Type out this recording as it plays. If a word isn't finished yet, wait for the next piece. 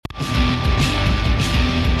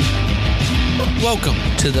Welcome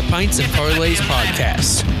to the Pints and Parlays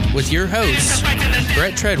podcast with your hosts,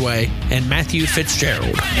 Bret Treadway and Matthew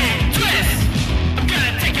Fitzgerald.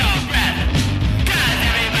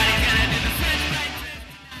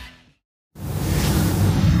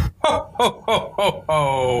 Ho, ho, ho, ho,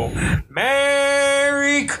 ho.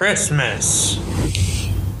 Merry Christmas.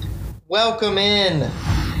 Welcome in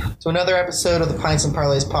to another episode of the Pints and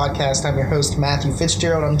Parlays podcast. I'm your host, Matthew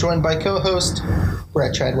Fitzgerald. I'm joined by co-host,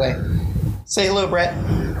 Bret Treadway. Say hello, Bret.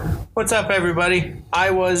 What's up, everybody? I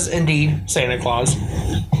was indeed Santa Claus.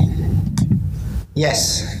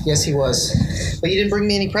 Yes, he was. But you didn't bring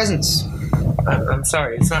me any presents. I'm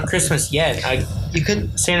sorry, it's not Christmas yet.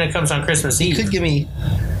 Santa comes on Christmas Eve. You could give me...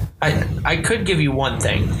 I could give you one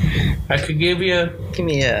thing. I could give you... Give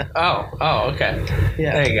me a... Oh, okay.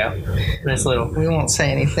 Yeah. There you go. Nice little... We won't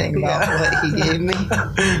say anything about what he gave me.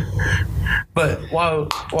 But while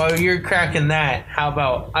you're cracking that, how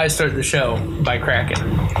about I start the show by cracking?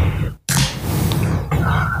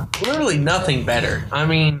 Literally nothing better. I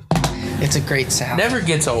mean... It's a great sound. Never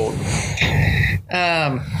gets old.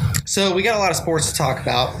 So we got a lot of sports to talk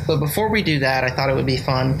about. But before we do that, I thought it would be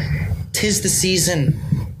fun. 'Tis the season,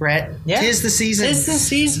 Bret. Yeah. 'Tis the season. 'Tis the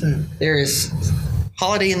season. There is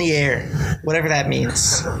holiday in the air, whatever that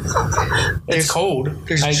means. It's cold.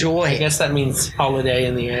 There's joy. I guess that means holiday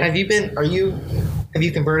in the air. Have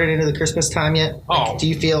you converted into the Christmas time yet? Oh, do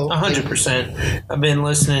you feel 100%? I've been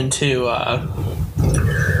listening to.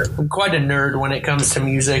 I'm quite a nerd when it comes to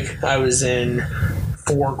music. I was in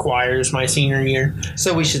 4 choirs my senior year.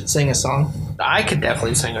 So we should sing a song. I could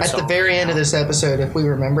definitely sing a song. At the very end of this episode, if we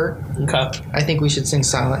remember, okay. I think we should sing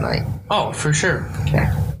Silent Night. Oh, for sure. Okay.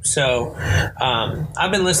 So,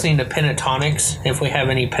 I've been listening to Pentatonics, if we have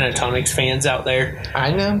any Pentatonics fans out there.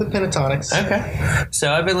 I know the Pentatonics. Okay.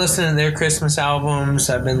 So, I've been listening to their Christmas albums.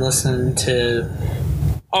 I've been listening to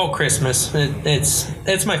all Christmas.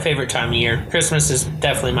 It's my favorite time of year. Christmas is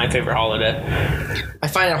definitely my favorite holiday. I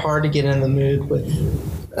find it hard to get in the mood with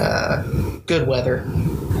good weather.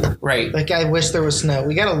 Right. Like, I wish there was snow.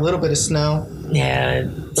 We got a little bit of snow. Yeah,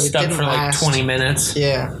 but stuck it for like 20 minutes.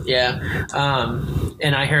 Yeah. Yeah.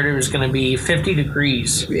 And I heard it was going to be 50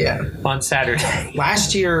 degrees on Saturday.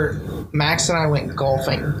 Last year, Max and I went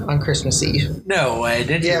golfing on Christmas Eve. No way.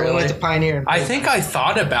 Did you really? We went to Pioneer. I think I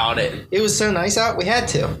thought about it. It was so nice out. We had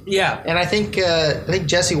to. Yeah. And I think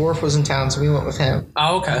Jesse Worf was in town, so we went with him.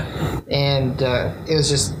 Oh, okay. And it was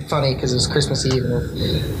just funny because it was Christmas Eve.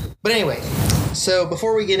 But anyway, so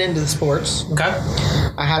before we get into the sports, okay,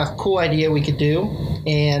 I had a cool idea we could do.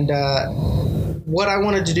 And what I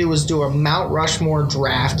wanted to do was do a Mount Rushmore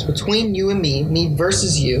draft between you and me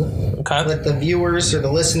versus you. Okay. Let the viewers or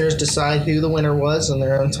the listeners decide who the winner was in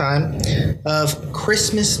their own time of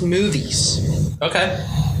Christmas movies. Okay.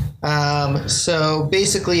 So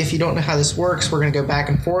basically, if you don't know how this works, we're going to go back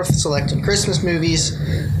and forth selecting Christmas movies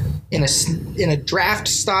in a draft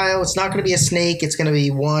style. It's not going to be a snake. It's going to be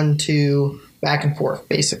 1, 2, back and forth,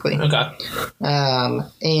 basically. Okay.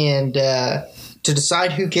 And to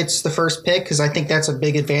decide who gets the first pick, because I think that's a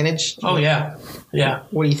big advantage. Oh, yeah. Yeah.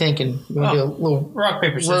 What are you thinking? You want to do a little rock,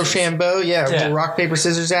 paper, scissors. Rochambeau? Yeah, a little rock, paper,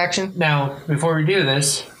 scissors action. Now, before we do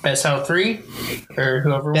this, best out of 3 or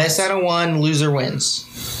whoever wins? Best out of 1, loser wins.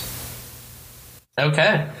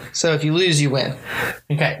 Okay. So if you lose, you win.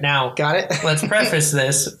 Okay, now... Got it? Let's preface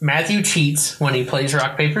this. Matthew cheats when he plays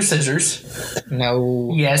rock, paper, scissors.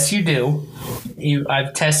 No. Yes, you do.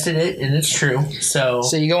 I've tested it, and it's true. So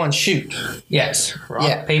you go on shoot. Yes.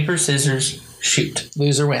 Rock, paper, scissors, shoot.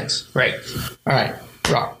 Loser wins. Right. All right.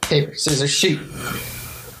 Rock, paper, scissors, shoot.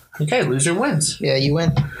 Okay, loser wins. Yeah, you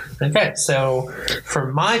win. Okay, so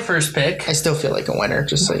for my first pick... I still feel like a winner,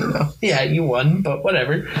 just so you know. Yeah, you won, but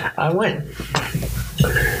whatever. I win.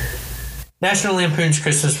 National Lampoon's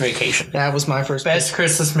Christmas Vacation. That was my first Best pick.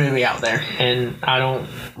 Christmas movie out there, and I don't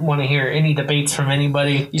want to hear any debates from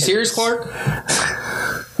anybody. You serious, Clark?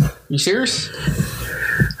 You serious?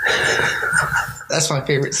 That's my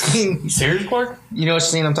favorite scene. You serious, Clark? You know what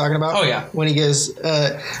scene I'm talking about? Oh, yeah. When he goes,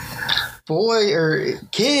 boy, or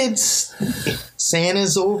kids,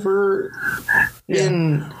 Santa's over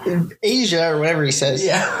in Asia, or whatever he says.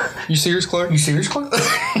 Yeah. You serious, Clark? You serious, Clark?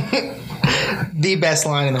 The best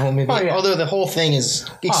line in the whole movie. Oh, yeah. Although the whole thing is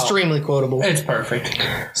extremely quotable. It's perfect.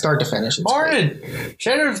 Start to finish. Martin,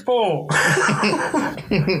 Sheriff's Bowl. Where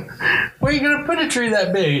are you going to put a tree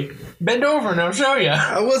that big? Bend over and I'll show you.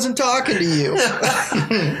 I wasn't talking to you.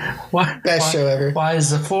 Best show ever. Why is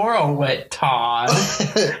the floor all wet, Todd?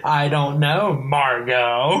 I don't know,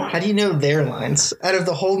 Margot. How do you know their lines? Out of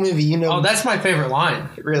the whole movie, you know... Oh, that's my favorite line.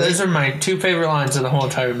 Really? Those are my 2 favorite lines of the whole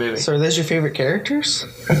entire movie. So are those your favorite characters?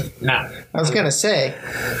 No. I was going to say.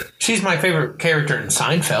 She's my favorite character in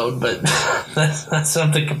Seinfeld, but that's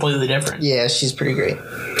something completely different. Yeah, she's pretty great.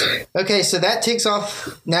 Okay, so that takes off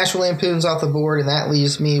National Lampoon's off the board, and that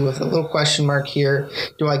leaves me with a little question mark here.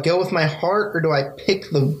 Do I go with my heart, or do I pick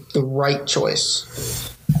the right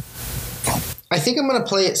choice? I think I'm going to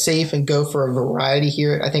play it safe and go for a variety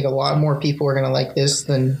here. I think a lot more people are going to like this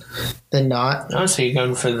than not. Oh, so you're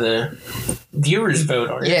going for the viewers' vote,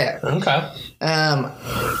 are you? Yeah. Okay.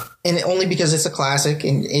 And only because it's a classic,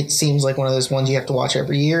 and it seems like one of those ones you have to watch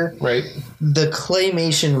every year. Right. The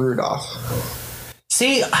Claymation Rudolph.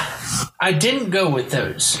 See, I didn't go with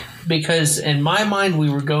those because in my mind we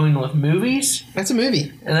were going with movies. That's a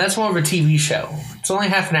movie. And that's more of a TV show. It's only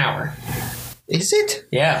half an hour. Is it?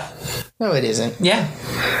 Yeah. No, it isn't. Yeah.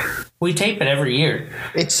 We tape it every year.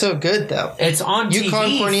 It's so good, though. It's on TV.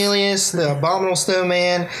 Yukon Cornelius, the Abominable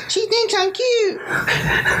Snowman. She thinks I'm cute.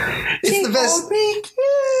 It's the best. Me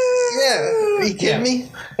cute. Yeah. Are you kidding me?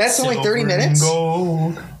 That's only 30 minutes.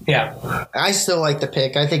 Gold. Yeah. I still like the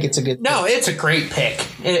pick. I think it's a good pick. No, it's a great pick.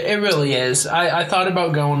 It really is. I thought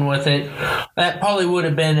about going with it. That probably would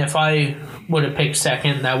have been, if I would have picked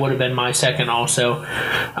second, that would have been my second also.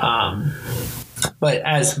 But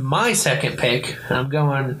as my second pick, I'm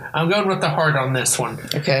going with the heart on this one.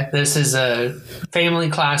 Okay. This is a family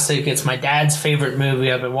classic. It's my dad's favorite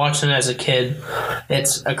movie. I've been watching it as a kid.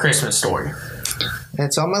 It's A Christmas Story.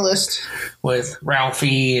 It's on my list. With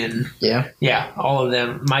Ralphie and yeah, all of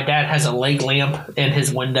them. My dad has a leg lamp in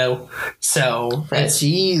his window, so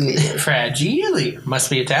Fragile must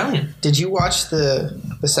be Italian. Did you watch the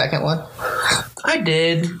second one? I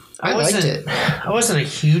did. I liked it. I wasn't a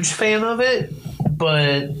huge fan of it,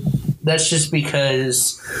 but that's just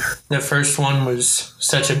because the first one was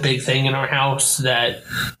such a big thing in our house that...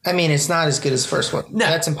 I mean, it's not as good as the first one. No.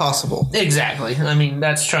 That's impossible. Exactly. I mean,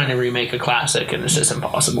 that's trying to remake a classic, and it's just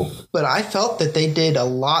impossible. But I felt that they did a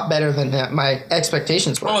lot better than my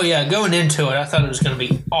expectations were. Oh, yeah. Going into it, I thought it was going to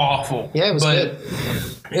be awful. Yeah, it was good.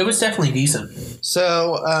 It was definitely decent.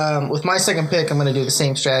 So, with my second pick, I'm going to do the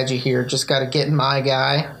same strategy here. Just got to get my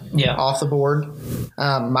guy off the board.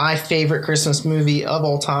 My favorite Christmas movie of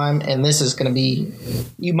all time, and this is going to be...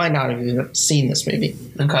 You might not have even seen this movie.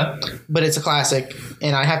 Okay. But it's a classic,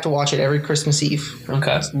 and I have to watch it every Christmas Eve. Okay.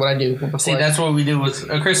 That's what I do. See, that's what we do with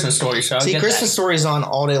A Christmas Story. So Christmas Story is on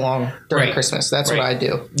all day long during Christmas. That's what I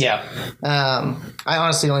do. Yeah. I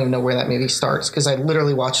honestly don't even know where that movie starts because I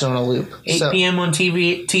literally watch it on a loop. 8 p.m. on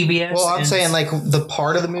TBS. Well, I'm saying like the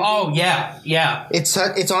part of the movie. Oh yeah, yeah. It's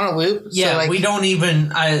on a loop. Yeah, so like, we don't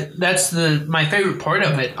even. That's my favorite part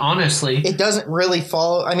of it. Honestly, it doesn't really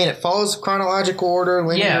follow. I mean, it follows chronological order,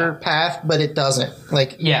 linear path, but it doesn't.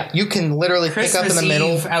 Like, you can literally Christmas pick up in the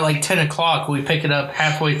middle Eve at like 10 o'clock. We pick it up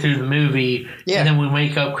halfway through the movie, and then we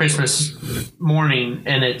wake up Christmas morning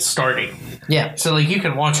and it's starting. Yeah, so like you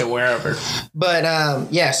can watch it wherever. But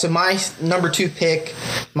so my number 2 pick,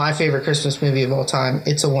 my favorite Christmas movie of all time,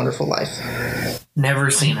 It's a Wonderful Life.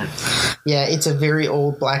 Never seen it. Yeah, it's a very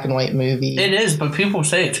old black and white movie. It is, but people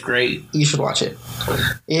say it's great. You should watch it.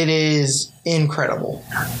 It is incredible.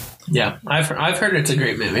 Yeah, I've heard it's a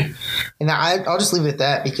great movie. And I'll just leave it at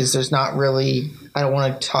that because there's not really... I don't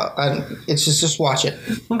want to talk... It's just watch it.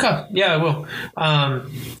 Okay. Yeah, I will.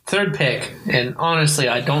 Third pick, and honestly,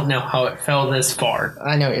 I don't know how it fell this far.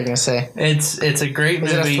 I know what you're going to say. It's a great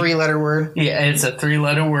movie. Is it a 3-letter word? Yeah, it's a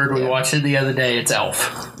 3-letter word. We watched it the other day. It's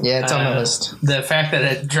Elf. Yeah, it's on my list. The fact that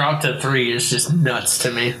it dropped to 3 is just nuts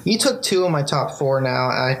to me. You took 2 of my top 4 now.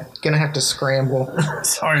 I'm going to have to scramble.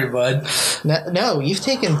 Sorry, bud. No, you've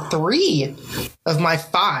taken 3 of my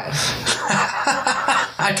 5.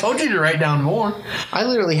 I told you to write down more. I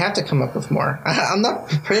literally have to come up with more. I'm not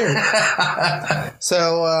prepared.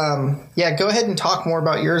 So, go ahead and talk more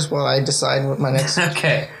about yours while I decide what my next...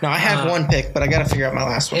 Okay. No, I have one pick, but I got to figure out my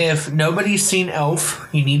last one. If nobody's seen Elf,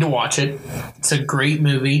 you need to watch it. It's a great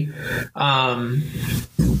movie.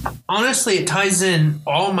 Honestly, it ties in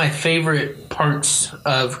all my favorite parts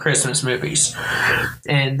of Christmas movies.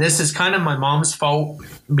 And this is kind of my mom's fault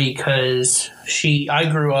because I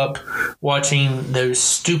grew up watching those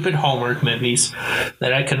stupid Hallmark movies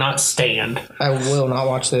that I could not stand. I will not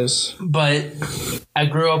watch those. But I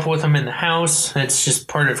grew up with them in the house. It's just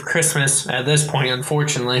part of Christmas at this point,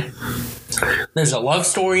 unfortunately. There's a love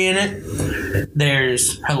story in it.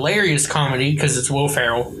 There's hilarious comedy because it's Will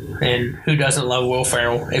Ferrell. And who doesn't love Will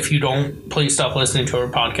Ferrell? If you don't, please stop listening to our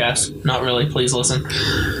podcast. Not really, please listen.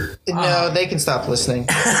 No, they can stop listening.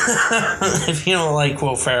 If you don't like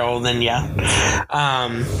Will Ferrell, then yeah.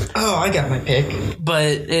 I got my pick. But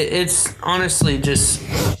it's honestly just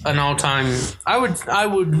an all-time... I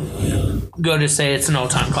would go to say it's an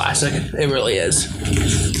all-time classic. It really is.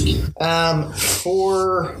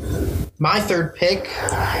 For my third pick,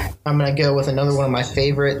 I'm going to go with another one of my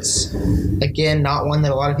favorites. Again, not one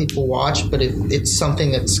that a lot of people watch, but it's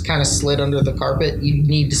something that's kind of slid under the carpet. You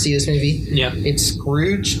need to see this movie. Yeah. It's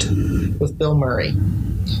Scrooged with Bill Murray.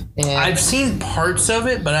 And I've seen parts of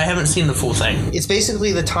it, but I haven't seen the full thing. it's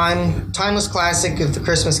basically the timeless classic of the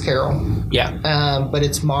Christmas Carol. Yeah. But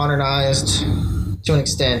it's modernized to an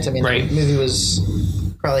extent. I mean, Right. the movie was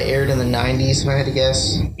probably aired in the 90s, if I had to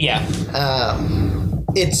guess. Yeah.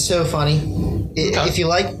 It's so funny. Okay. If you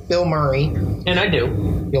like Bill Murray, And I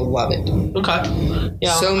do. you'll love it. Okay.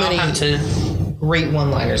 Yeah, So I'll many- have to... Great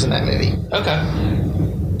one-liners in that movie. Okay.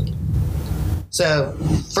 So,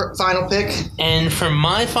 final pick, And for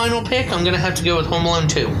my final pick, I'm going to have to go with Home Alone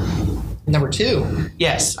 2. number 2.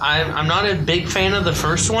 Yes, I'm not a big fan of the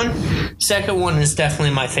first one. Second one is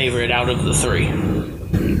definitely my favorite out of the three.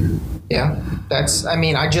 Yeah,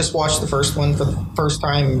 I just watched the first one for the first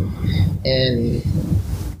time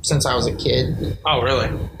since I was a kid. Oh, really?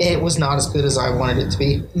 It was not as good as I wanted it to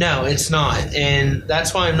be. No, it's not. And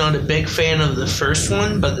that's why I'm not a big fan of the first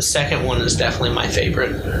one, but the second one is definitely my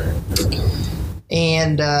favorite.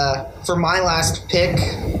 And for my last pick,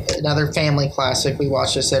 another family classic. We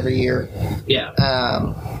watch this every year. Yeah.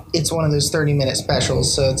 It's one of those 30-minute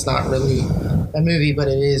specials, so it's not really a movie, but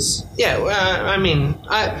it is. Yeah, I mean,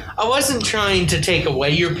 I wasn't trying to take away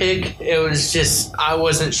your pick. It was just I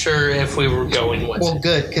wasn't sure if we were going with Well, it.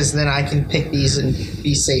 good, because then I can pick these and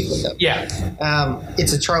be safe with them. Yeah.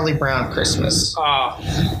 It's a Charlie Brown Christmas.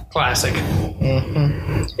 Classic.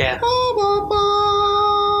 Mm-hmm. Yeah.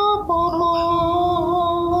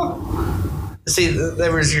 See,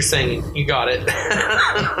 there was your singing. You got it.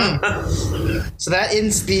 So that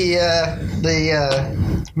ends the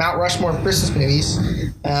Mount Rushmore of Christmas movies.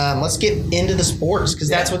 Let's get into the sports, because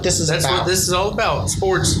that's what this is That's about. what this is all about.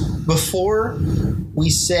 Sports. Before we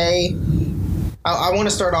say, I want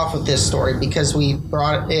to start off with this story because we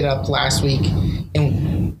brought it up last week,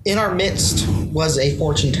 and in our midst was a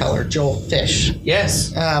fortune teller, Joel Fish.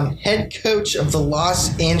 Yes. Head coach of the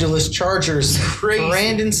Los Angeles Chargers, Crazy.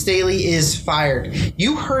 Brandon Staley, is fired.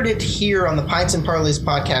 You heard it here on the Pints and Parlays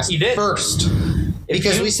podcast You did. first,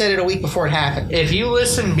 because we said it a week before it happened. If you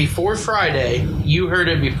listened before Friday, you heard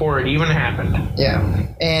it before it even happened. Yeah.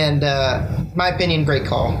 And my opinion, great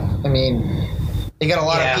call. I mean, they got a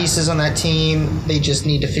lot of pieces on that team. They just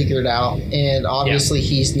need to figure it out. And obviously,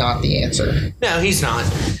 he's not the answer. No, he's not.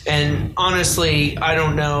 And honestly, I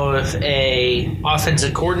don't know if a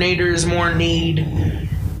offensive coordinator is more in need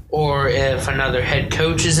or if another head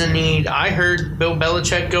coach is in need. I heard Bill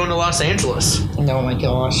Belichick going to Los Angeles. Oh my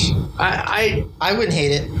gosh. I wouldn't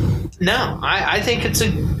hate it. No, I think it's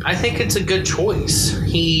a good choice.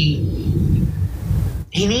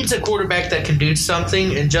 He needs a quarterback that can do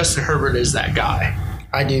something, and Justin Herbert is that guy.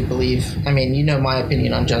 I do believe. I mean, you know my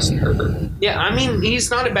opinion on Justin Herbert. Yeah, I mean,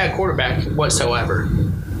 he's not a bad quarterback whatsoever.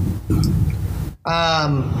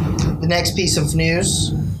 The next piece of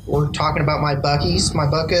news, we're talking about my Buckos.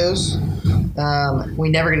 We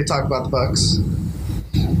never get to talk about the Bucks.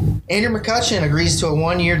 Andrew McCutcheon agrees to a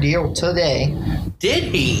 1-year deal today. Did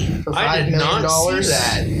he? For I $5 did million not see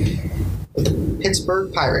that. with the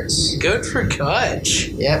Pittsburgh Pirates. Good for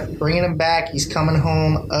Kutch. Yep, bringing him back. He's coming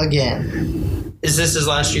home again. Is this his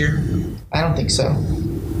last year? I don't think so.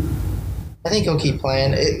 I think he'll keep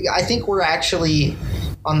playing. I think we're actually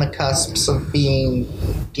on the cusps of being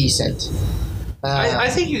decent. I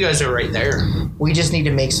think you guys are right there. We just need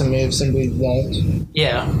to make some moves, and we won't.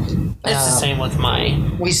 Yeah. It's the same with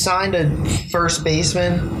mine. We signed a first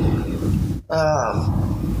baseman.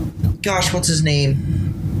 Gosh, what's his name?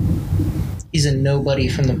 He's a nobody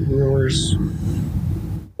from the Brewers.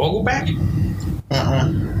 Vogelback?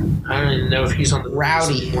 I don't even know if he's on the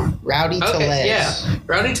Rowdy Okay, Tellez. yeah.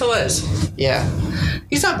 Rowdy Tellez. Yeah.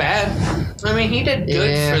 He's not bad. I mean, he did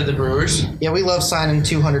good for the Brewers. Yeah, we love signing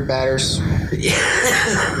 200 batters. Yeah.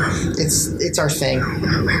 It's our thing.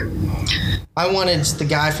 I wanted the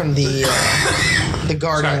guy from the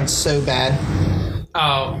Guardians so bad.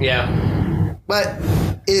 Oh, yeah. But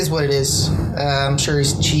it is what it is. I'm sure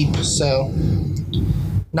he's cheap, so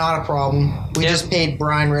not a problem. We just paid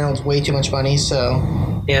Brian Reynolds way too much money,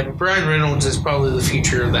 so... Yeah, but Brian Reynolds is probably the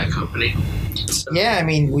future of that company. So. Yeah, I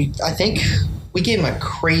mean, I think we gave him a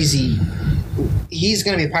crazy. He's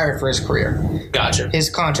going to be a Pirate for his career. Gotcha. His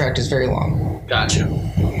contract is very long. Gotcha.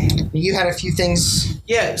 You had a few things.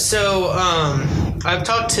 Yeah, so I've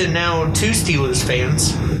talked to now 2 Steelers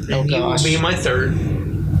fans. And he will be my third.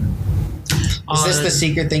 Is this the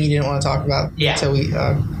secret thing you didn't want to talk about? Yeah.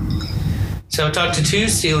 So I talked to 2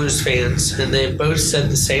 Steelers fans, and they both said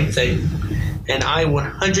the same thing, and I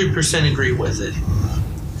 100% agree with it.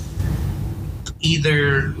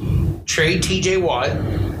 Either trade T.J. Watt,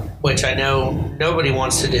 which I know nobody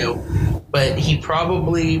wants to do, but he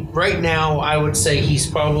probably, right now, I would say he's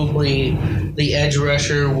probably the edge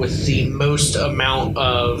rusher with the most amount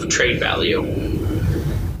of trade value.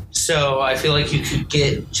 So I feel like you could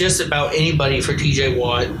get just about anybody for T.J.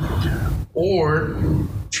 Watt or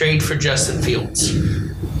trade for Justin Fields.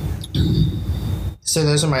 So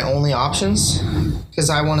those are my only options? Because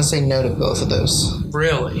I want to say no to both of those.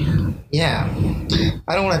 Really? Yeah.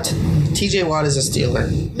 I don't want to... T.J. Watt is a Steeler.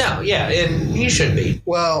 No, yeah, and he should be.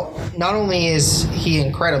 Well, not only is he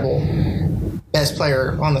incredible, best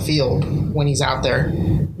player on the field when he's out there,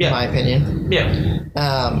 in my opinion.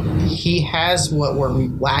 Yeah. He has what we're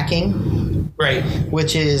lacking. Right.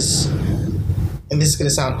 Which is, and this is going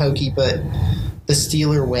to sound hokey, but the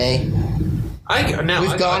Steeler way.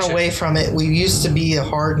 We've gone away from it. We used to be a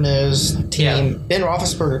hard-nosed team. Yeah. Ben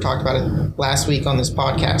Roethlisberger talked about it last week on this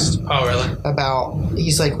podcast. Oh, really?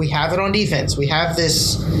 He's like, we have it on defense. We have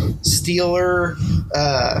this Steeler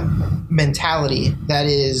mentality that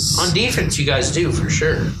is... On defense, you guys do, for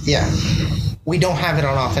sure. Yeah. We don't have it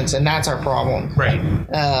on offense, and that's our problem. Right.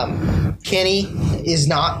 Kenny is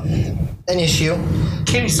not an issue.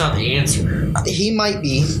 Kenny's not the answer. He might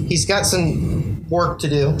be. He's got some work to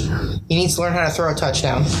do. He needs to learn how to throw a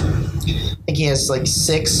touchdown. I think he has like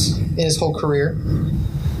 6 in his whole career.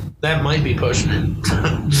 That might be pushing it.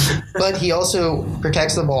 But he also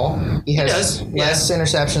protects the ball. He has less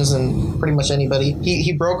interceptions than pretty much anybody.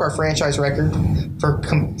 He broke our franchise record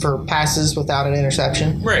for passes without an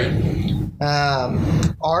interception. Right.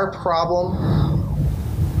 Our problem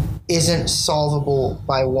isn't solvable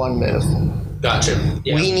by one move. Gotcha.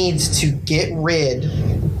 Yeah. We need to get rid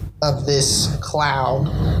of this cloud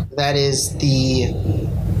that is the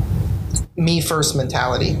me first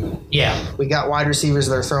mentality. Yeah. We got wide receivers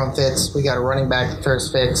that are throwing fits. We got a running back that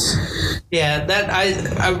throws fits. Yeah, that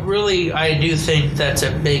I do think that's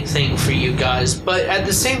a big thing for you guys. But at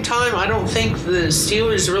the same time, I don't think the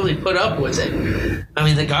Steelers really put up with it. I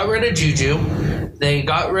mean, they got rid of Juju. They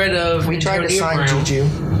got rid of... We tried to sign Juju.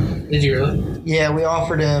 Did you really? Yeah, we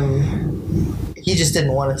offered him... He just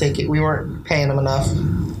didn't want to take it. We weren't paying him enough.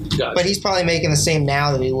 Gotcha. But he's probably making the same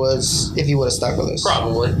now that he was if he would have stuck with us.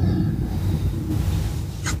 Probably.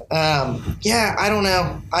 Yeah, I don't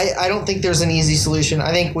know. I don't think there's an easy solution.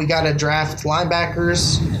 I think we got to draft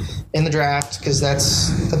linebackers in the draft because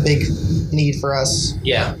that's a big need for us.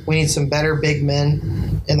 Yeah. We need some better big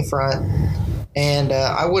men in the front. And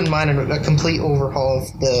I wouldn't mind a complete overhaul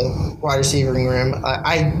of the wide receiving room.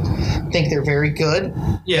 I think they're very good.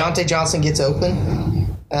 Yeah. Deontay Johnson gets open.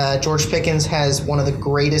 George Pickens has one of the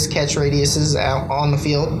greatest catch radiuses out on the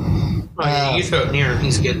field. You throw it near him,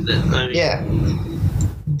 he's getting it. Yeah.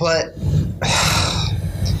 But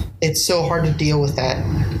it's so hard to deal with that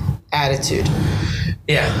attitude.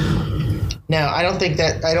 Yeah. No, I don't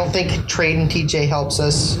think trading TJ helps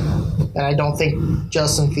us. And I don't think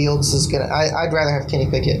Justin Fields is going to... I'd rather have Kenny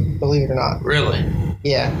Pickett, believe it or not. Really?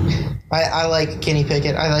 Yeah. I like Kenny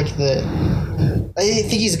Pickett. I think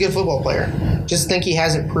he's a good football player. Just think he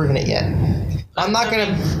hasn't proven it yet. I'm not going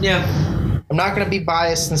to be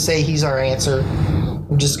biased and say he's our answer.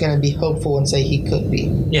 I'm just going to be hopeful and say he could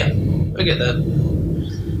be. Yeah, I get that.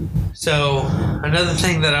 So, another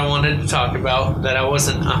thing that I wanted to talk about that I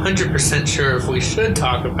wasn't 100% sure if we should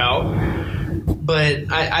talk about,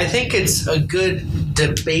 but I think it's a good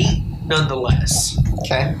debate nonetheless.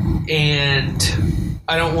 Okay. And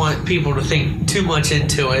I don't want people to think too much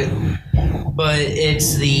into it, but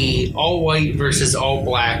it's the all-white versus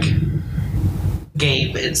all-black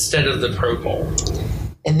game instead of the Pro Bowl.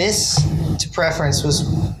 And this, to preference,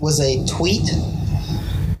 was a tweet.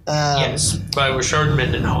 Yes, by Rashard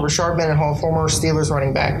Mendenhall. Rashard Mendenhall, former Steelers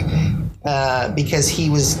running back, because he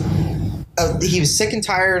was sick and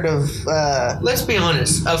tired of... Let's be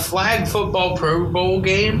honest, a flag football Pro Bowl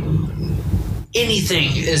game,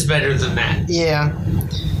 anything is better than that. Yeah.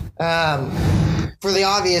 For the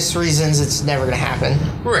obvious reasons, it's never going to happen.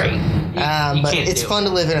 Right. But it's fun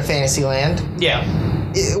to live in a fantasy land. Yeah.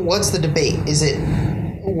 What's the debate? Is it...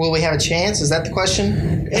 Will we have a chance? Is that the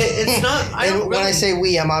question? It's not. When I say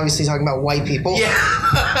we, I'm obviously talking about white people. Yeah.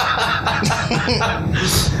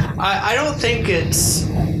 I don't think it's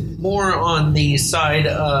more on the side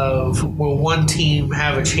of, will one team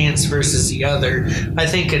have a chance versus the other? I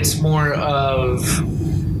think it's more of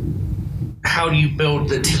how do you build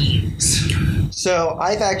the teams? So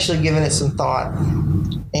I've actually given it some thought,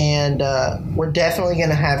 and we're definitely going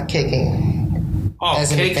to have kicking. Oh,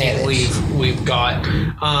 kicking we've got.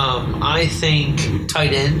 I think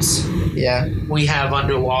tight ends. Yeah. We have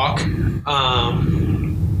under lock.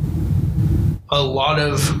 A lot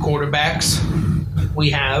of quarterbacks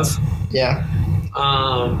we have. Yeah.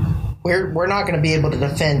 We're not going to be able to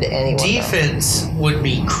defend anyone. Defense would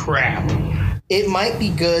be crap. It might be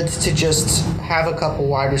good to just have a couple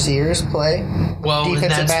wide receivers play. Well, and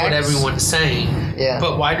that's what everyone's saying. Yeah.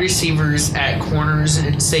 But wide receivers at corners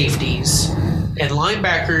and safeties and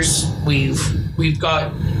linebackers, we've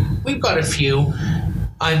got a few.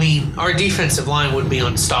 I mean, our defensive line would be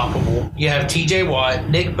unstoppable. You have T.J. Watt,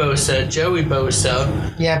 Nick Bosa, Joey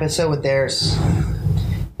Bosa. Yeah, but so would theirs.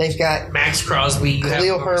 They've got Max Crosby,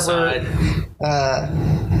 Khalil Herbert,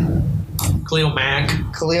 Khalil Mack.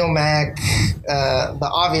 The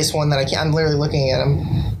obvious one that I'm literally looking at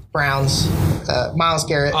him. Browns, Myles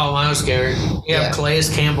Garrett. Oh, Myles Garrett. You have Calais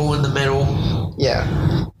Campbell in the middle.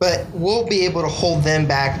 Yeah. But we'll be able to hold them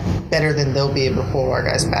back better than they'll be able to hold our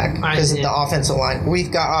guys back because of the offensive line. We've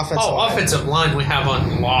got offensive line. Oh, offensive line we have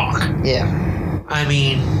on lock. Yeah. I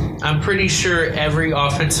mean, I'm pretty sure every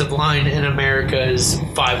offensive line in America is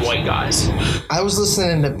 5 white guys. I was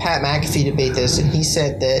listening to Pat McAfee debate this, and he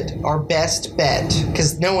said that our best bet,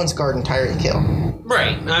 because no one's guarding Tyreek Hill.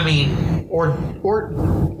 Right. I mean... Or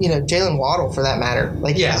Jalen Waddle, for that matter.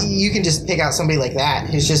 Like, you can just pick out somebody like that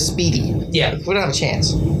who's just speedy. Yeah. We don't have a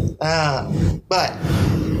chance. But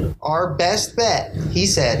our best bet, he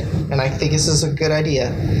said, and I think this is a good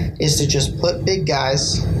idea, is to just put big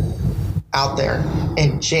guys out there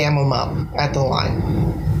and jam them up at the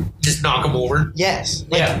line. Just knock them over? Yes.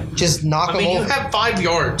 Just knock them over. I mean, you have 5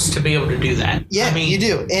 yards to be able to do that. Yeah, I mean, you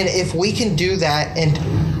do. And if we can do that and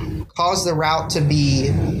cause the route to be,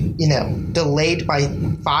 delayed by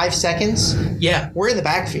 5 seconds, we're in the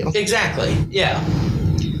backfield. Exactly. Yeah.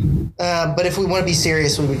 But if we want to be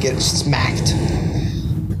serious, we would get smacked.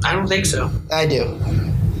 I don't think so. I do.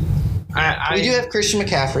 We do have Christian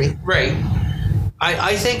McCaffrey. Right.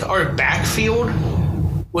 I think our backfield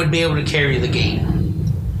would be able to carry the game.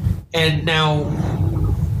 And now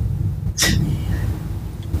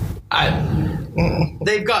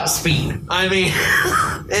they've got speed. I mean,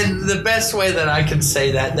 and the best way that I can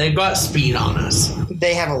say that, they've got speed on us.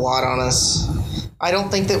 They have a lot on us. I don't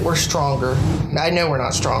think that we're stronger. I know we're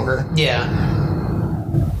not stronger. Yeah.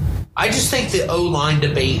 I just think the O-line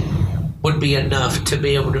debate would be enough to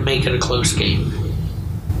be able to make it a close game.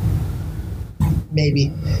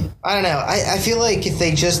 Maybe. I don't know. I feel like if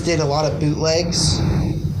they just did a lot of bootlegs,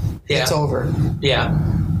 it's over. Yeah.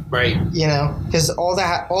 Right. Because all they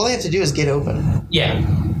have to do is get open. Yeah.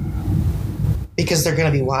 Because they're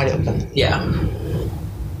going to be wide open. Yeah.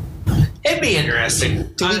 It'd be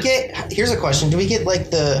interesting. Here's a question. Do we get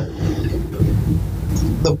like the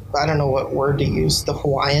I don't know what word to use, the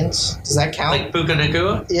Hawaiians? Does that count? Like Puka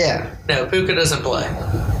Nakua? Yeah. No, Puka doesn't play.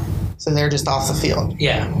 So they're just off the field.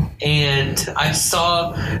 Yeah. And I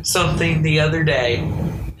saw something the other day,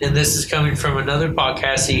 and this is coming from another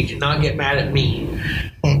podcast, so you cannot get mad at me.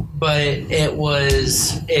 But it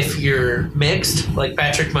was, if you're mixed, like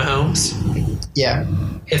Patrick Mahomes. Yeah.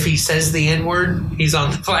 If he says the N-word, he's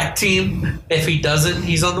on the black team. If he doesn't,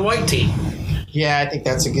 he's on the white team. Yeah, I think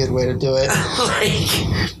that's a good way to do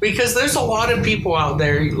it. Because there's a lot of people out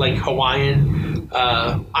there, like Hawaiian,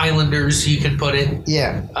 Islanders, you can put it.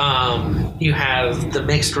 Yeah. You have the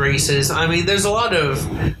mixed races. I mean, there's a lot of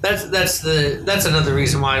that's another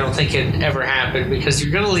reason why I don't think it ever happened, because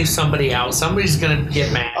you're gonna leave somebody out. Somebody's gonna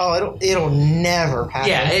get mad. Oh, it'll never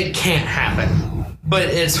happen. Yeah, it can't happen. But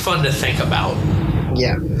it's fun to think about.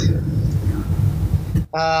 Yeah.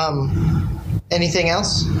 Anything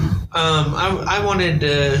else? I wanted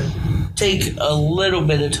to take a little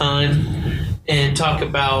bit of time and talk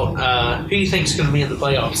about who you think is going to be in the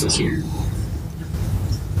playoffs this year.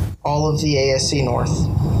 All of the AFC North.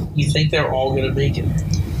 You think they're all going to make it?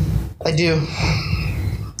 I do.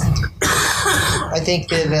 I think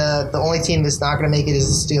that the only team that's not going to make it is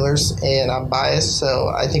the Steelers, and I'm biased, so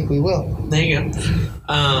I think we will. There you go.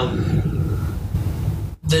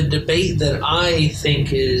 The debate that I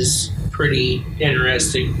think is pretty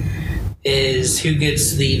interesting is who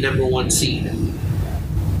gets the number 1 seed.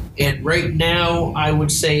 And right now, I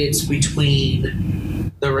would say it's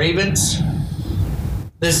between the Ravens.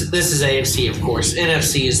 This is AFC, of course.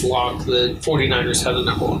 NFC is locked. The 49ers have the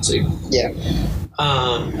number 1 seed. Yeah.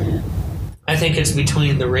 I think it's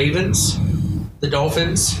between the Ravens the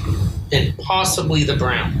Dolphins, and possibly the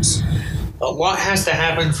Browns. A lot has to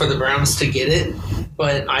happen for the Browns to get it,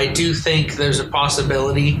 but I do think there's a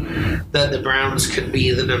possibility that the Browns could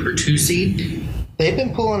be the number 2 seed. They've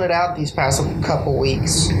been pulling it out these past couple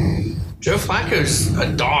weeks. Joe Flacco's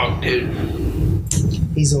a dog, dude.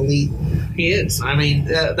 He's elite. He is. I mean,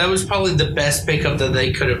 that was probably the best pickup that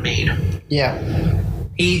they could have made. Yeah.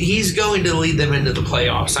 He's going to lead them into the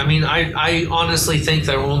playoffs. I mean, I honestly think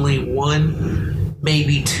they're only 1,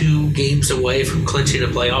 maybe 2 games away from clinching a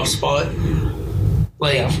playoff spot.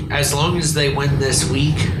 Like, as long as they win this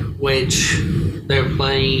week, which they're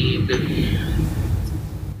playing the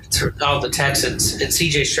Texans, and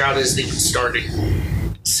C.J. Stroud isn't even starting.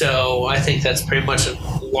 So I think that's pretty much a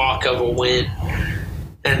lock of a win.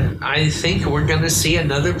 And I think we're going to see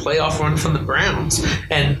another playoff run from the Browns.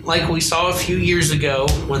 And like we saw a few years ago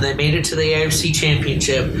when they made it to the AFC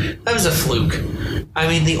Championship, that was a fluke. I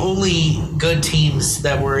mean, the only good teams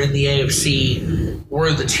that were in the AFC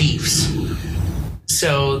were the Chiefs.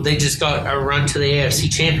 So they just got a run to the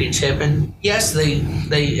AFC Championship. And yes,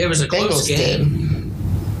 it was a close game.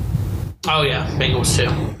 Oh, yeah, Bengals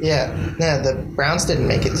too. Yeah, no, the Browns didn't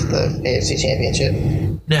make it to the AFC Championship.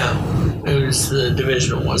 No, it was the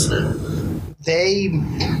divisional, wasn't it? I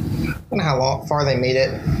don't know how far they made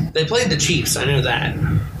it. They played the Chiefs, I know that.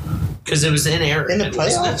 Because it was in Arrowhead. In the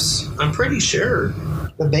playoffs? I'm pretty sure.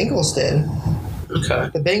 The Bengals did. Okay.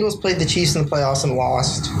 The Bengals played the Chiefs in the playoffs and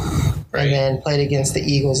lost. Right. And then played against the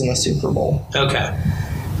Eagles in the Super Bowl. Okay.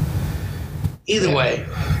 Either way.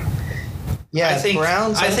 Yeah, I think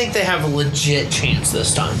they have a legit chance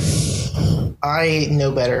this time. I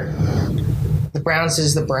know better. The Browns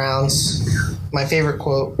is the Browns. My favorite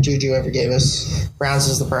quote Juju ever gave us. Browns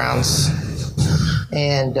is the Browns.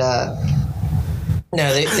 And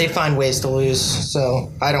no, they find ways to lose,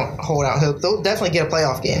 so I don't hold out hope. They'll definitely get a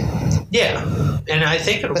playoff game. Yeah, and I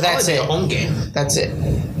think it'll probably be a home game. That's it.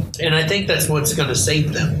 And I think that's what's going to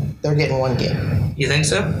save them. They're getting one game. You think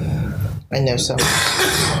so? I know so.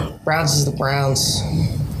 Browns is the Browns.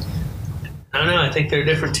 I don't know. I think they're a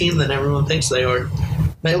different team than everyone thinks they are.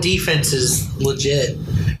 That defense is legit.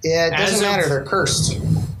 Yeah, it doesn't matter. They're cursed.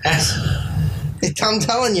 I'm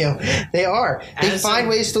telling you, they are. They find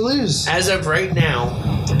ways to lose. As of right now,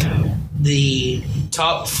 the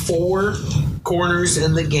top 4 corners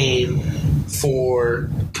in the game for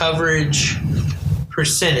coverage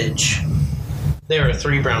percentage, there are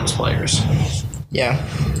 3 Browns players. Yeah.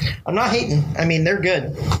 I'm not hating. I mean, they're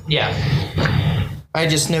good. Yeah. I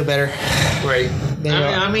just know better. Right.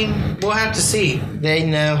 I mean, we'll have to see. They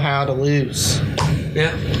know how to lose.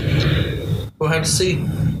 Yeah. We'll have to see.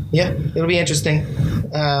 Yeah, it'll be interesting.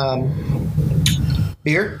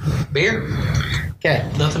 Beer? Beer.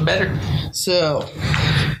 Okay. Nothing better. So,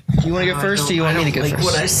 you want to go first, or you want me to go first?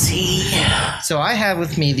 What I see. So I have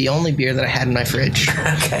with me the only beer that I had in my fridge.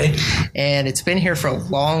 Okay. And it's been here for a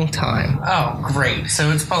long time. Oh, great.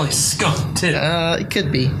 So it's probably skunked, too. It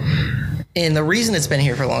could be. And the reason it's been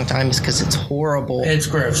here for a long time is because it's horrible. It's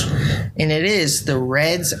gross. And it is the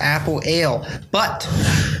Red's Apple Ale. But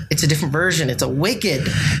it's a different version. It's a Wicked,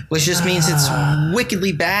 which just means it's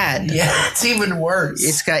wickedly bad. Yeah, it's even worse.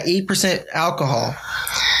 It's got 8% alcohol.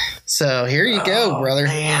 So here you go, brother.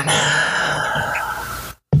 Man.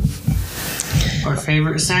 Our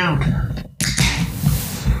favorite sound.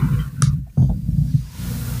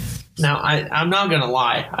 Now, I'm not going to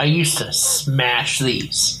lie. I used to smash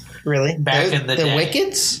these. Really? Back in the day. The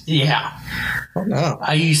Wickeds? Yeah. Oh, no.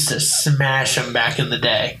 I used to smash them back in the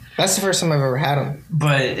day. That's the first time I've ever had them.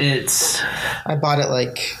 But it's... I bought it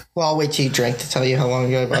I'll wait till you drink to tell you how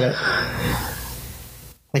long ago I bought it.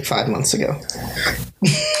 5 months ago.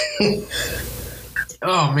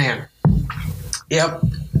 Oh, man. Yep.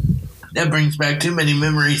 That brings back too many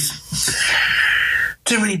memories.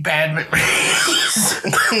 Too many bad memories.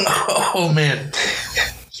 Oh, man.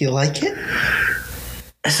 You like it?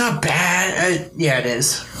 It's not bad. Yeah, it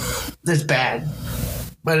is. It's bad.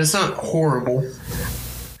 But it's not horrible.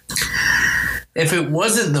 If it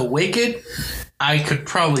wasn't the Wicked, I could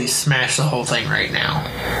probably smash the whole thing right now.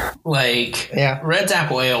 Red's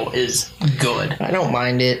Apple Ale is good. I don't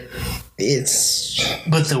mind it.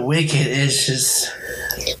 But the Wicked is just...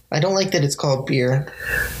 I don't like that it's called beer.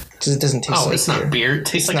 Because it doesn't taste like beer. Oh, it's not beer. It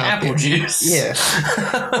tastes like apple juice. Yeah.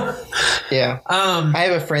 Yeah. I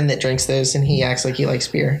have a friend that drinks those, and he acts like he likes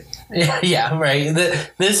beer. Yeah, right.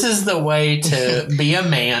 This is the way to be a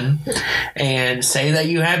man and say that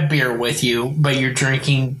you have beer with you, but you're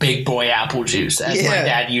drinking big boy apple juice, as my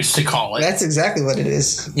dad used to call it. That's exactly what it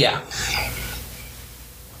is. Yeah.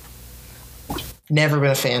 Never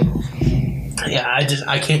been a fan. Yeah,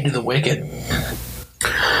 I can't do the Wicked.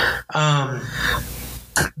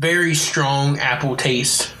 very strong apple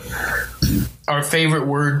taste. Our favorite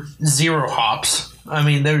word, 0 hops. I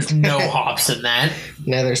mean, there's no hops in that.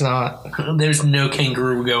 No, there's not. There's no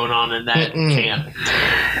kangaroo going on in that can.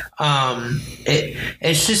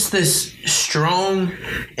 It's just this strong,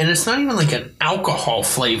 and it's not even like an alcohol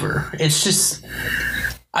flavor. It's just,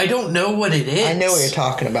 I don't know what it is. I know what you're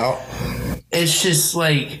talking about. It's just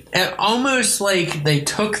like, almost like they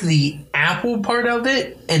took the apple part of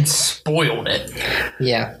it and spoiled it.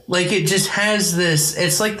 Yeah. Like it just has this,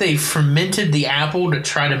 it's like they fermented the apple to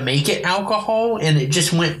try to make it alcohol and it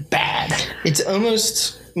just went bad. It's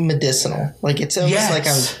almost medicinal. Like it's almost like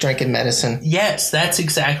I'm drinking medicine. Yes, that's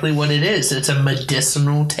exactly what it is. It's a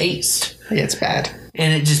medicinal taste. Yeah, it's bad.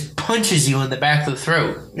 And it just punches you in the back of the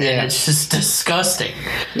throat. Yeah. And it's just disgusting.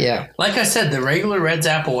 Yeah. Like I said, the regular Red's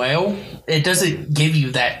Apple Ale, it doesn't give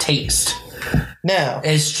you that taste. No.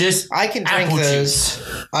 It's just I can drink apple those.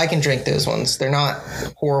 juice. I can drink those ones. They're not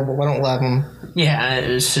horrible. I don't love them. Yeah,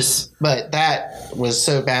 it's just... But that was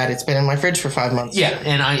so bad. It's been in my fridge for 5 months. Yeah,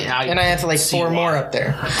 and I have like 4 more up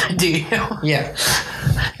there. Do you? Yeah.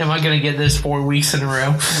 Am I going to get this 4 weeks in a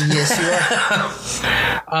row? Yes, you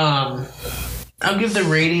are. I'll give the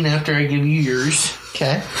rating after I give you yours.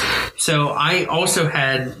 Okay. So I also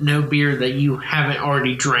had no beer that you haven't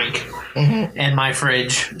already drank in my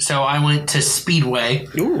fridge. So I went to Speedway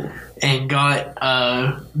and got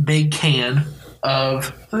a big can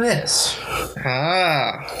of this.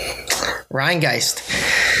 Rheingeist.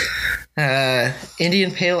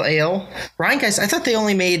 Indian Pale Ale. Rheingeist, I thought they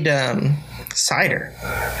only made cider.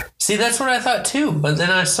 See, that's what I thought too. But then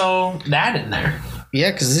I saw that in there.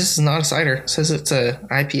 Yeah, because this is not a cider. It says it's a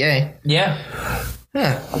IPA. Yeah.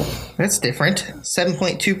 Huh. That's different.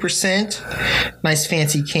 7.2%. Nice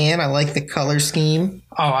fancy can. I like the color scheme.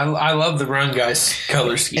 Oh, I love the Run Guys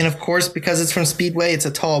color scheme. And of course, because it's from Speedway, it's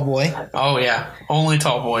a tall boy. Oh, yeah. Only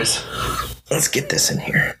tall boys. Let's get this in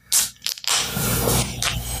here.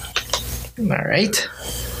 All right.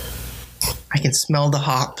 I can smell the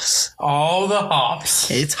hops. All the hops.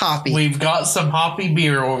 It's hoppy. We've got some hoppy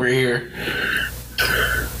beer over here.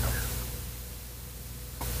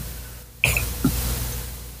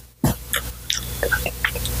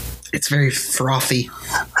 It's very frothy.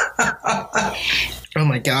 Oh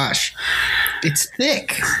my gosh. It's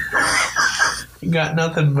thick. You got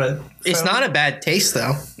nothing but... It's not a bad taste,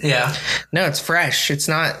 though. Yeah. No, it's fresh. It's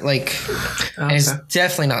not like... And it's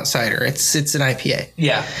definitely not cider. It's an IPA.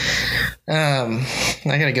 Yeah. I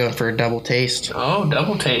gotta go in for a double taste. Oh,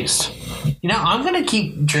 double taste. You know, I'm going to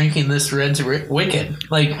keep drinking this Red's Wicked.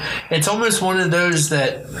 Like, it's almost one of those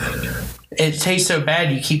that... It tastes so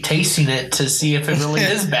bad, you keep tasting it to see if it really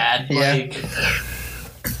is bad. Yeah.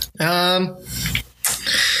 Like...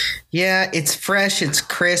 Yeah, it's fresh, it's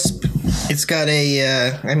crisp, it's got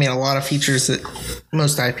a lot of features that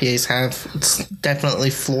most IPAs have. It's definitely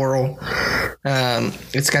floral.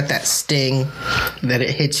 It's got that sting that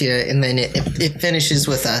it hits you, and then it finishes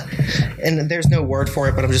with a, and there's no word for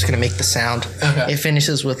it, but I'm just going to make the sound. Okay. It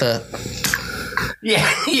finishes with a... Yeah,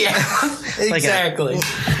 exactly.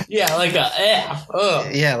 Yeah, like a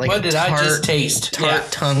yeah, like what did I just taste?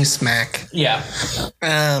 Tart tongue smack. Yeah.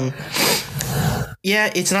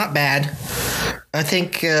 Yeah, it's not bad. I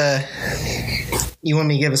think you want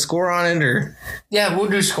me to give a score on it, or? Yeah, we'll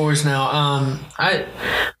do scores now.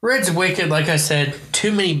 Red's Wicked, like I said,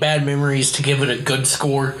 too many bad memories to give it a good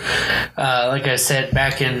score. Like I said,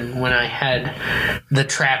 back in when I had the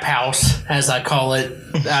trap house, as I call it,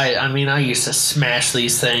 I used to smash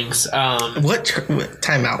these things. What?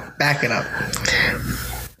 Time out. Back it up.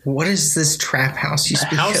 What is this trap house you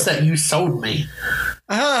speak of? The house that you sold me.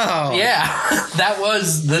 Oh. Yeah, that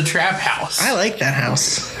was the trap house. I like that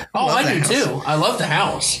house. I do too. I love the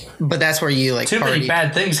house. But that's where you like Too partied. many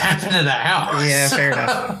bad things happen in that house. Yeah, fair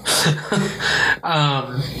enough.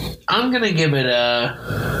 I'm going to give it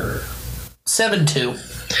a 7.2.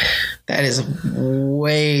 That is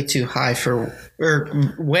way too high or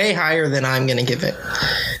way higher than I'm going to give it.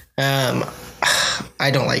 I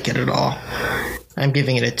don't like it at all. I'm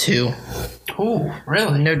giving it a 2. Oh,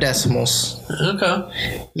 really? No decimals.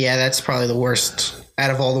 Okay. Yeah, that's probably the worst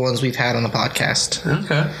out of all the ones we've had on the podcast.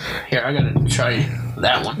 Okay. Here, I gotta try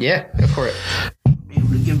that one. Yeah, go for it. Be able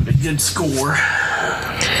to give it a good score.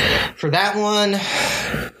 For that one,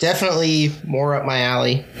 definitely more up my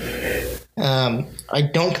alley. I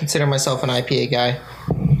don't consider myself an IPA guy.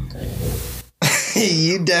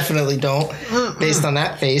 You definitely don't, based on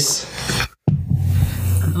that face.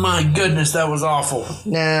 My goodness, that was awful.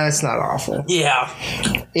 No, it's not awful. Yeah.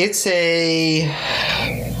 It's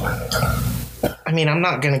I'm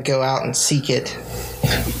not going to go out and seek it.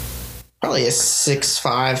 Probably a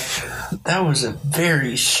 6.5. That was a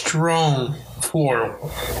very strong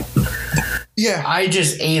floral. Yeah. I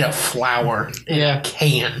just ate a flower in a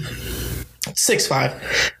can. 6.5.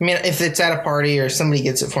 I mean, if it's at a party or somebody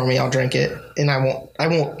gets it for me, I'll drink it, and I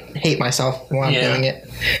won't hate myself while I'm doing it.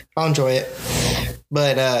 I'll enjoy it.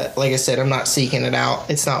 But like I said, I'm not seeking it out.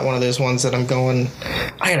 It's not one of those ones that I'm going,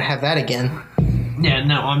 I gotta have that again. Yeah,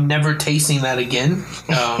 no, I'm never tasting that again.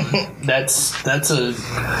 That's a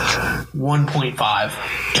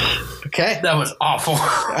 1.5. Okay. That was awful.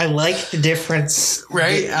 I like the difference.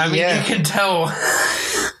 Right? I mean, you can tell.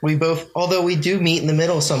 We both, although we do meet in the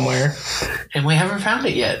middle somewhere. And we haven't found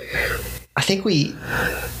it yet. I think you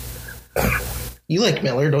like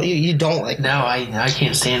Miller, don't you? You don't like Miller. No, I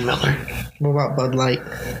can't stand Miller. What about Bud Light?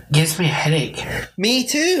 Gives me a headache. Me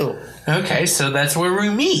too. Okay, so that's where we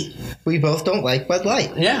meet. We both don't like Bud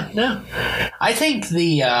Light. Yeah, no. I think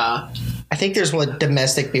I think there's one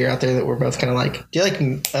domestic beer out there that we're both gonna like. Do you like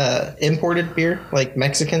imported beer, like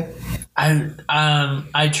Mexican?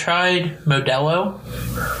 I tried Modelo,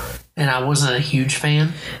 and I wasn't a huge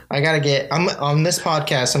fan. I'm on this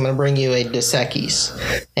podcast. I'm gonna bring you a Dos Equis,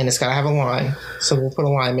 and it's gotta have a lime. So we'll put a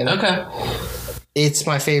lime in it. Okay. It's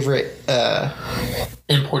my favorite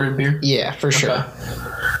imported beer. Yeah, for sure.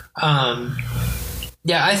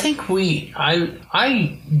 Yeah, I think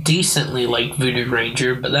I decently like Voodoo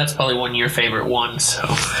Ranger, but that's probably one of your favorite ones. So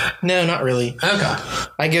no, not really. Okay,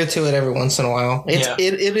 I go to it every once in a while. It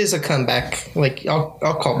is a comeback. Like I'll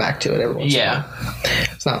call back to it every once in a while.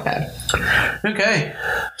 It's not bad. Okay,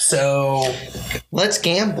 so let's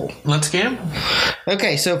gamble.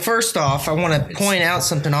 Okay, so first off, I want to point out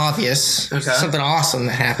something obvious. Okay. Something awesome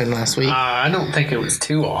that happened last week. I don't think it was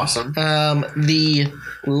too awesome. The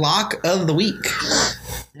lock of the week.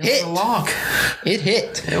 Hit. Lock. It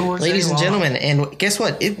hit. It was, ladies and gentlemen. And guess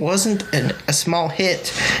what? It wasn't a small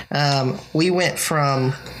hit. We went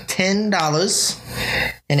from $10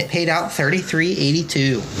 and it paid out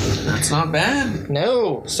 $33.82. That's not bad.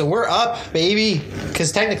 No. So we're up, baby.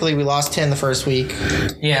 Because technically we lost 10 the first week.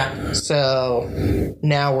 Yeah. So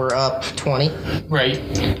now we're up 20. Right.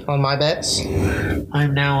 On my bets.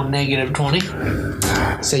 I'm now negative 20.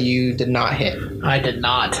 So you did not hit. I did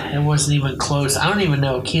not. It wasn't even close. I don't even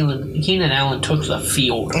know. Keenan Allen took the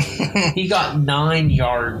field. He got 9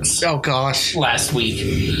 yards. Oh, gosh. Last week.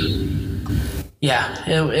 Yeah,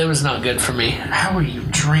 it was not good for me. How are you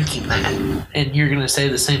drinking that? And you're going to say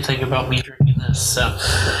the same thing about me drinking this. So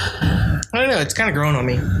I don't know. It's kind of growing on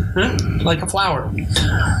me. Huh? Like a flower.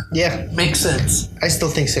 Yeah. Makes sense. I still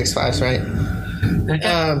think 6.5's right.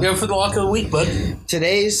 Okay. Go for the lock of the week, bud.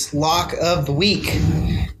 Today's lock of the week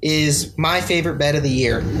is my favorite bet of the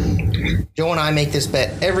year. Joe and I make this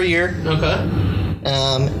bet every year. Okay.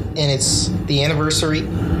 And it's the anniversary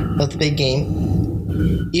of the big game.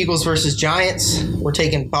 Eagles versus Giants. We're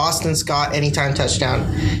taking Boston Scott anytime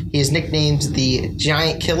touchdown. He is nicknamed the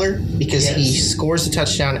Giant Killer because he scores a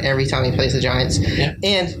touchdown every time he plays the Giants. Yeah.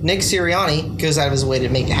 And Nick Sirianni goes out of his way to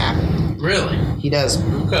make it happen. Really? He does.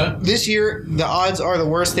 Okay. This year, the odds are the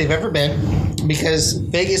worst they've ever been because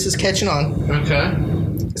Vegas is catching on. Okay.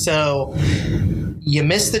 So you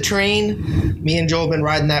missed the train. Me and Joel have been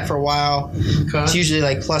riding that for a while. Okay. It's usually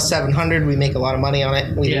like plus 700. We make a lot of money on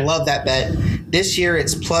it. We love that bet. This year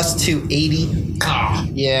it's plus 280. Oh.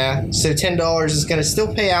 Yeah. So $10 is going to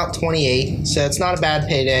still pay out 28. So it's not a bad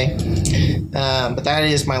payday. But that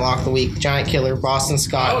is my lock of the week. Giant Killer, Boston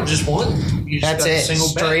Scott. Oh, just one? You just That's it. Single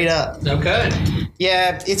straight bet. Up. Okay.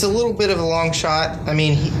 Yeah, it's a little bit of a long shot. I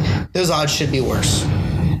mean, those odds should be worse.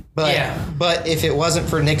 But if it wasn't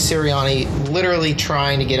for Nick Sirianni literally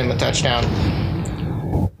trying to get him a touchdown,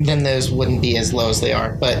 then those wouldn't be as low as they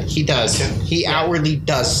are. But he does. He outwardly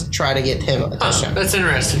does try to get him a touchdown. That's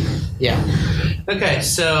interesting. Yeah. Okay,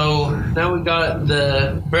 so now we got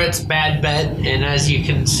the Bret's bad bet, and as you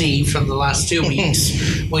can see from the last 2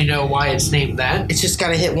 weeks, we know why it's named that. It's just got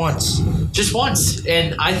to hit once. Just once,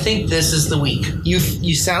 and I think this is the week. You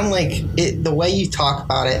sound like it, the way you talk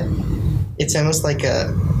about it. It's almost like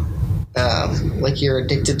like you're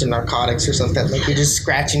addicted to narcotics or something. Like you're just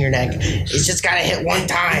scratching your neck. It's just gotta hit one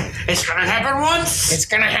time. It's gonna happen once. It's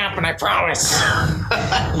gonna happen, I promise.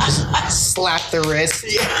 You just slap the wrist.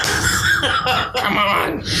 Come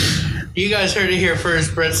on. You guys heard it here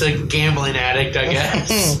first. Brett's a gambling addict, I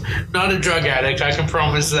guess. Not a drug addict, I can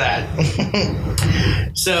promise that.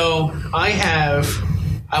 So I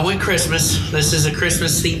went Christmas. This is a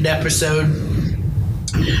Christmas themed episode.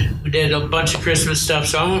 We did a bunch of Christmas stuff,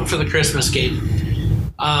 so I went for the Christmas game.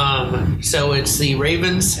 So it's the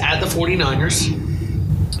Ravens at the 49ers.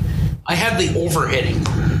 I have the over hitting,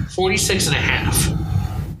 46.5.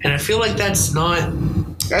 And I feel like that's not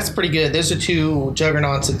That's pretty good. Those are two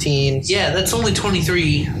juggernauts of teams. Yeah, that's only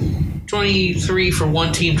 23. 23 for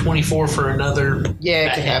one team, 24 for another.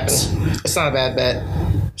 Yeah, it could happen. It's not a bad bet.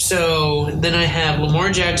 So then I have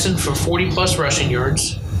Lamar Jackson for 40-plus rushing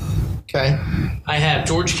yards. Okay. I have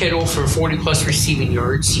George Kittle for 40-plus receiving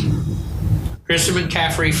yards. Christian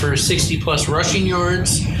McCaffrey for 60-plus rushing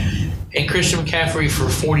yards. And Christian McCaffrey for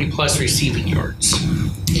 40-plus receiving yards.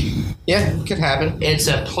 Yeah, could happen. It's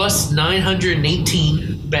a plus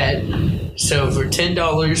 918 bet. So for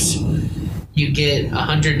 $10, you get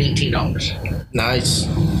 $118. Nice.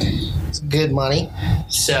 It's good money.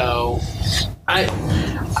 So I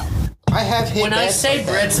have hit when I say like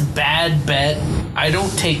Brett's bad bet, I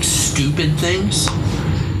don't take stupid things,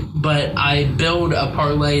 but I build a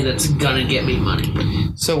parlay that's gonna get me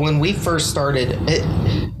money. So when we first started,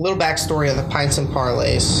 little backstory of the pints and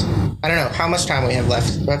parlays. I don't know how much time we have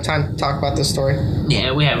left. Do we have time to talk about this story?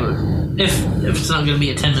 Yeah, we have. If it's not gonna be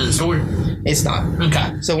a 10-minute story, it's not.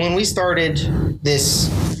 Okay. So when we started this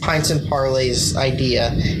pints and parlays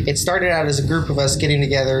idea, it started out as a group of us getting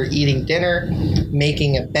together, eating dinner,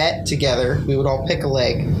 making a bet together. We would all pick a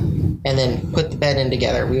leg and then put the bet in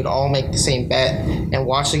together. We would all make the same bet and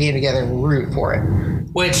watch the game together and root for it.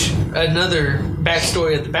 Which, another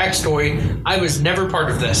backstory of the backstory, I was never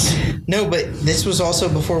part of this. No, but this was also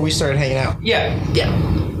before we started hanging out. Yeah.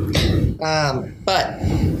 But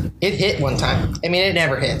it hit one time. I mean, it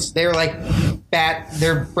never hits. They were like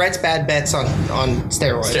they're Brett's bad bets on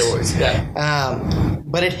steroids. Steroids, yeah.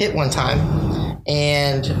 But it hit one time.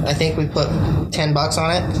 And I think we put $10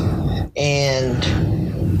 on it. And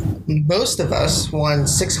most of us won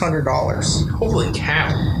 $600. Holy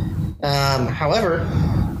cow. However,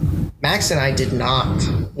 Max and I did not.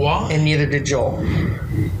 Why? And neither did Joel.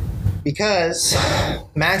 Because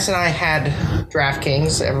Max and I had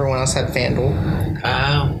DraftKings, everyone else had FanDuel.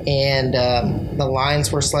 Oh. And the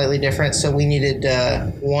lines were slightly different, so we needed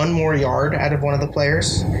one more yard out of one of the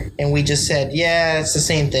players. And we just said, yeah, it's the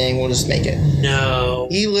same thing, we'll just make it. No.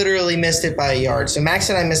 He literally missed it by a yard. So Max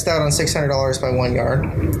and I missed out on $600 by 1 yard.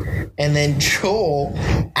 And then Joel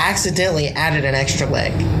accidentally added an extra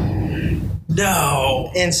leg. No.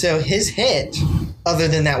 And so his hit, other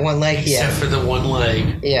than that one leg he had. Except for the one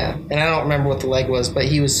leg. Yeah. And I don't remember what the leg was, but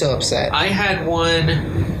he was so upset. I had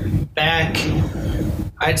one back,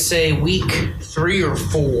 I'd say week 3 or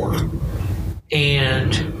 4.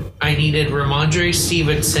 And I needed Ramondre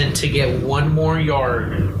Stevenson to get one more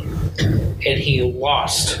yard. And he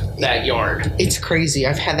lost that yard. It's crazy.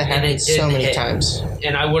 I've had that happen so many times.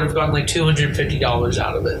 And I would have gotten like $250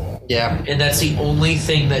 out of it. Yeah. And that's the only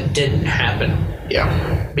thing that didn't happen.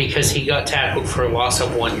 Yeah. Because he got tackled for a loss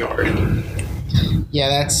of 1 yard. Yeah,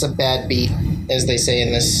 that's a bad beat, as they say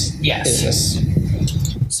in this business.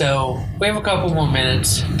 So, we have a couple more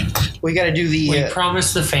minutes. We got to do the... We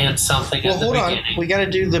promised the fans something at the beginning. Hold on. We got to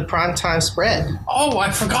do the primetime spread. Oh,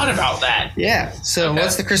 I forgot about that. Yeah. So,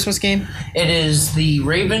 What's the Christmas game? It is the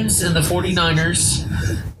Ravens and the 49ers.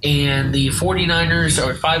 And the 49ers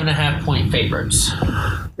are 5.5-point favorites.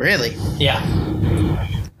 Really? Yeah.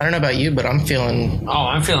 I don't know about you, but I'm feeling... Oh,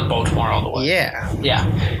 I'm feeling Baltimore all the way. Yeah.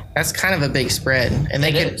 Yeah. That's kind of a big spread. And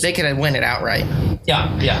they could win it outright.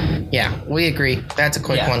 Yeah. Yeah, we agree. That's a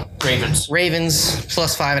quick one. Ravens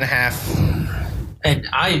plus 5.5. And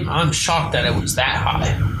I'm shocked that it was that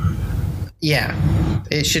high. Yeah.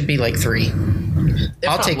 It should be like 3.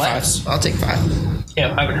 I'll take 5. I'll take 5.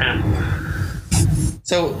 Yeah, 5.5.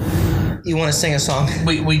 So, you want to sing a song?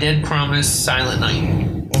 We did promise Silent Night.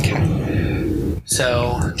 Okay.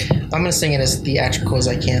 So I'm going to sing it as theatrical as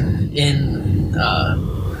I can. In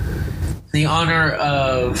the honor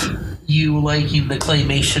of you liking the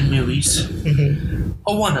claymation movies. Mm-hmm.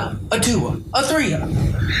 A 1, a 2, a 3.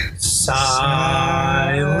 Silent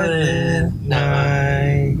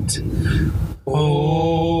night,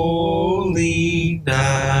 holy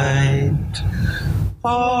night,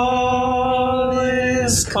 all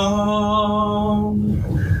is calm,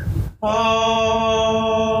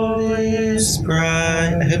 all is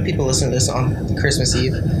bright. I hope people listen to this on Christmas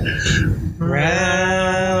Eve.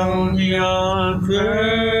 Round yon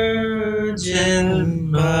virgin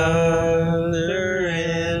mother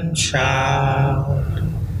and child,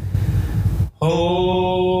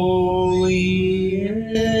 holy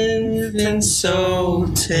infant, so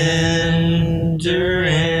tender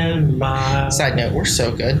and mild. Side note, we're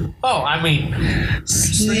so good. Oh, I mean,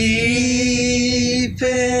 sleep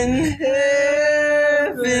in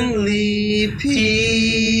heavenly peace.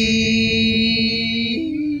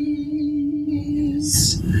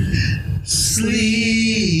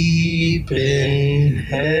 Sleep in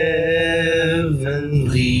heavenly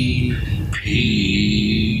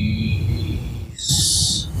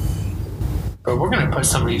peace. to put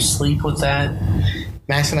somebody to sleep with that.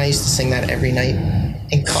 Max and I used to sing that every night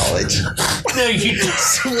in college. No, you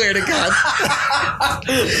swear to God.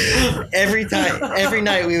 Every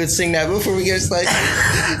night we would sing that before we go to sleep.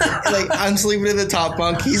 Like, I'm sleeping in the top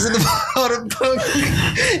bunk, he's in the bottom bunk,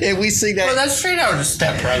 and we sing that. Well, that's straight out of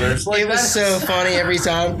Step Brothers. Like, it was so funny every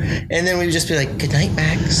time, and then we would just be like, "Good night,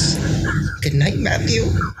 Max. Good night, Matthew."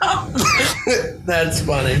 That's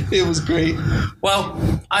funny. It was great. Well,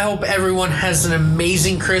 I hope everyone has an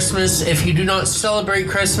amazing Christmas. If you do not celebrate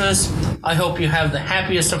Christmas, I hope you have the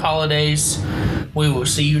happiest of holidays. We will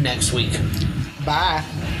see you next week. Bye.